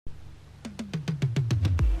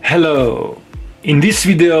Hello! In this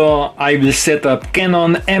video I will set up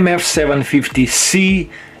Canon MF750C,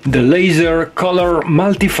 the laser color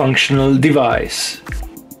multifunctional device.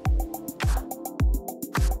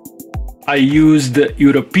 I use the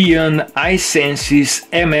European i-SENSYS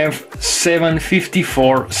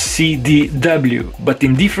MF754Cdw, but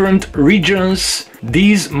in different regions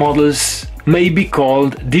these models may be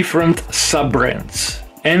called different sub-brands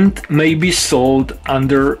and may be sold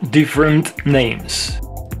under different names.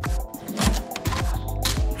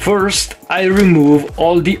 First, I remove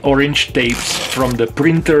all the orange tapes from the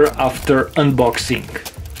printer after unboxing.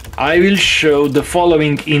 I will show the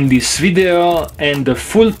following in this video, and the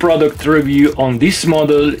full product review on this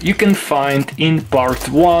model you can find in part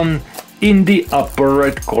 1 in the upper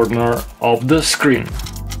right corner of the screen.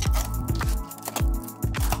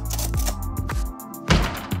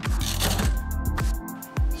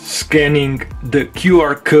 Scanning the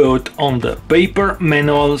QR code on the paper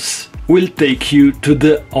manuals will take you to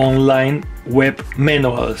the online web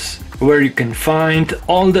manuals, where you can find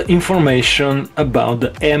all the information about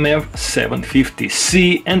the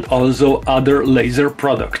MF750C and also other laser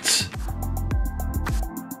products.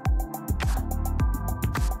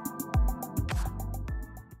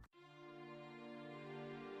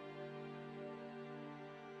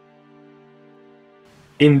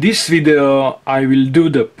 In this video I will do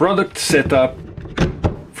the product setup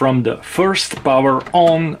from the first power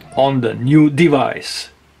on the new device.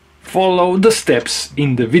 Follow the steps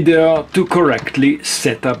in the video to correctly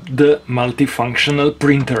set up the multifunctional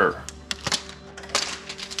printer.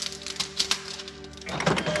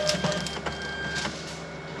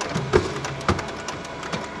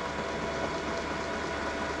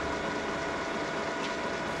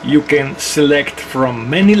 You can select from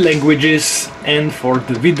many languages, and for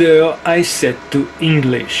the video I set to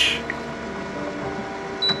English.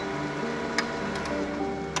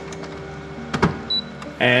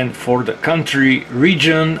 And for the country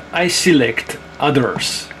region I select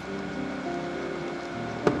others.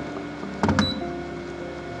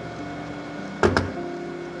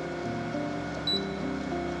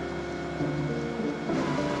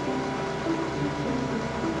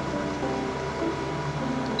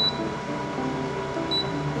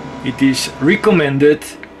 It is recommended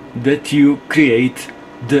that you create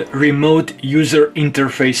the remote user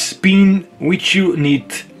interface pin, which you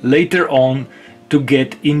need later on to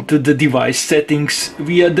get into the device settings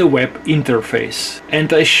via the web interface,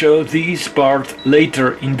 and I show this part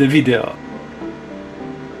later in the video.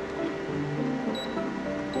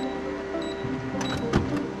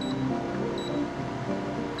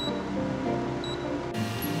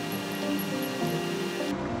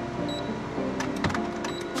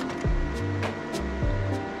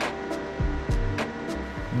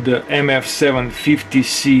 The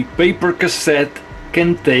MF750C paper cassette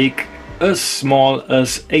can take as small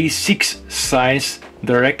as A6 size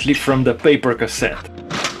directly from the paper cassette.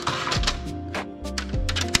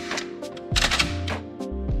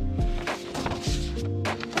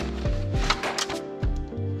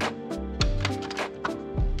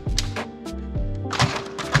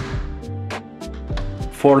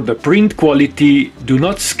 For the print quality, do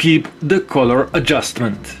not skip the color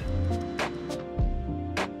adjustment.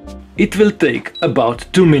 It will take about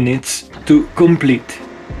 2 minutes to complete.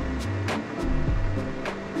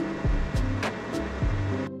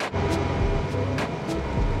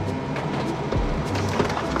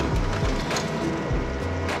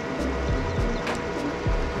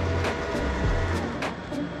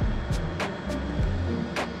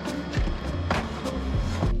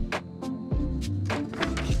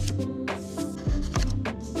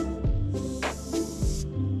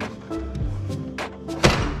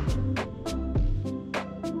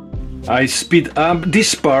 I speed up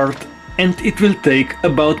this part and it will take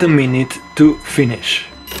about a minute to finish.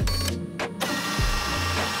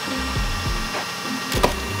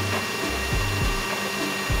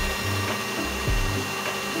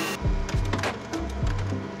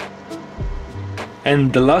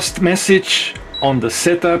 And the last message on the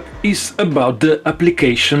setup is about the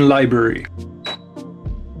application library.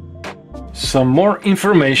 Some more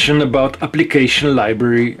information about application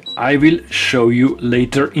library I will show you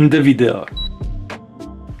later in the video.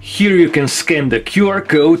 Here you can scan the QR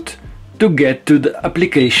code to get to the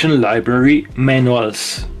application library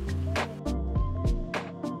manuals.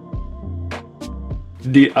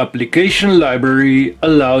 The application library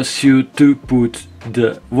allows you to put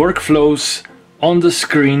the workflows on the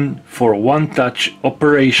screen for one-touch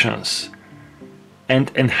operations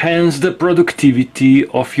and enhance the productivity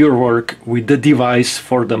of your work with the device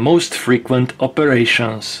for the most frequent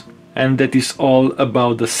operations. And that is all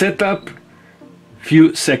about the setup.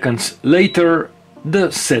 Few seconds later,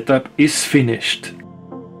 the setup is finished.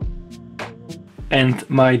 And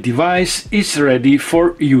my device is ready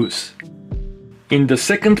for use. In the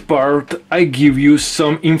second part, I give you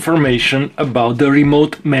some information about the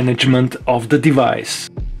remote management of the device.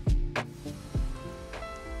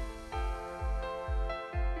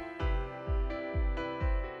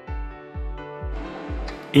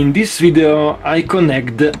 In this video, I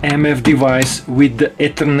connect the MF device with the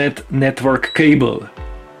Ethernet network cable.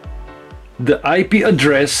 The IP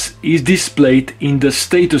address is displayed in the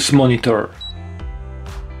status monitor.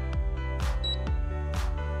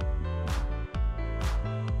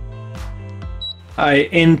 I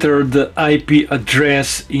enter the IP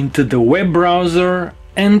address into the web browser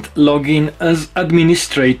and log in as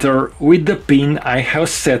administrator with the PIN I have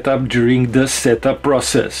set up during the setup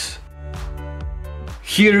process.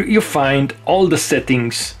 Here you find all the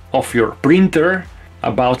settings of your printer.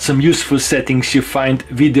 About some useful settings you find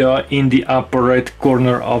video in the upper right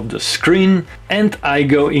corner of the screen, and I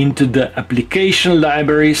go into the application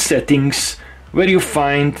library settings, where you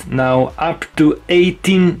find now up to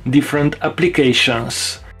 18 different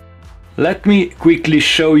applications. Let me quickly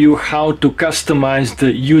show you how to customize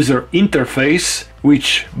the user interface,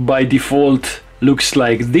 which by default looks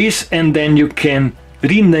like this, and then you can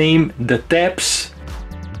rename the tabs.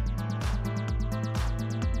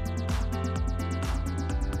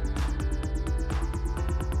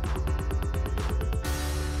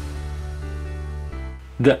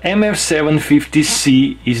 The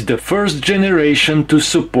MF750C is the first generation to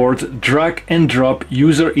support drag and drop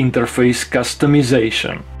user interface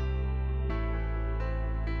customization.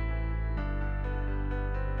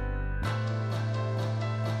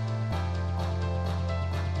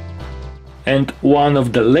 And one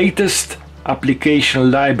of the latest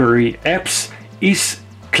application library apps is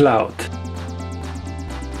Cloud.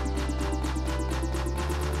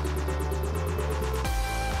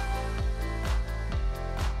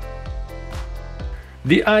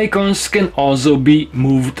 The icons can also be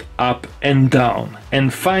moved up and down.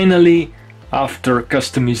 And finally, after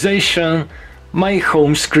customization, my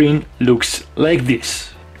home screen looks like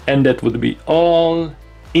this. And that would be all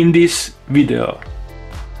in this video.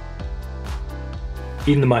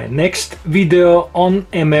 In my next video on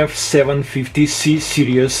MF750C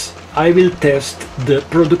series, I will test the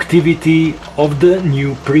productivity of the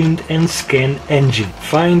new print and scan engine.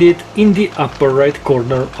 Find it in the upper right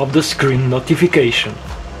corner of the screen notification.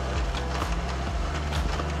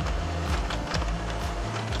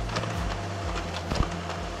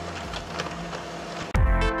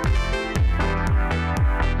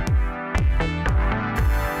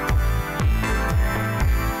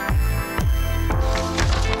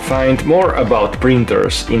 Find more about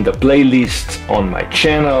printers in the playlists on my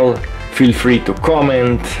channel. Feel free to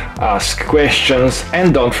comment, ask questions,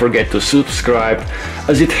 and don't forget to subscribe,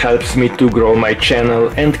 as it helps me to grow my channel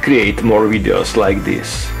and create more videos like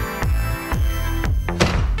this.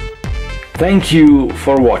 Thank you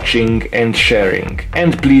for watching and sharing,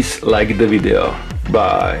 and please like the video.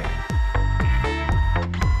 Bye.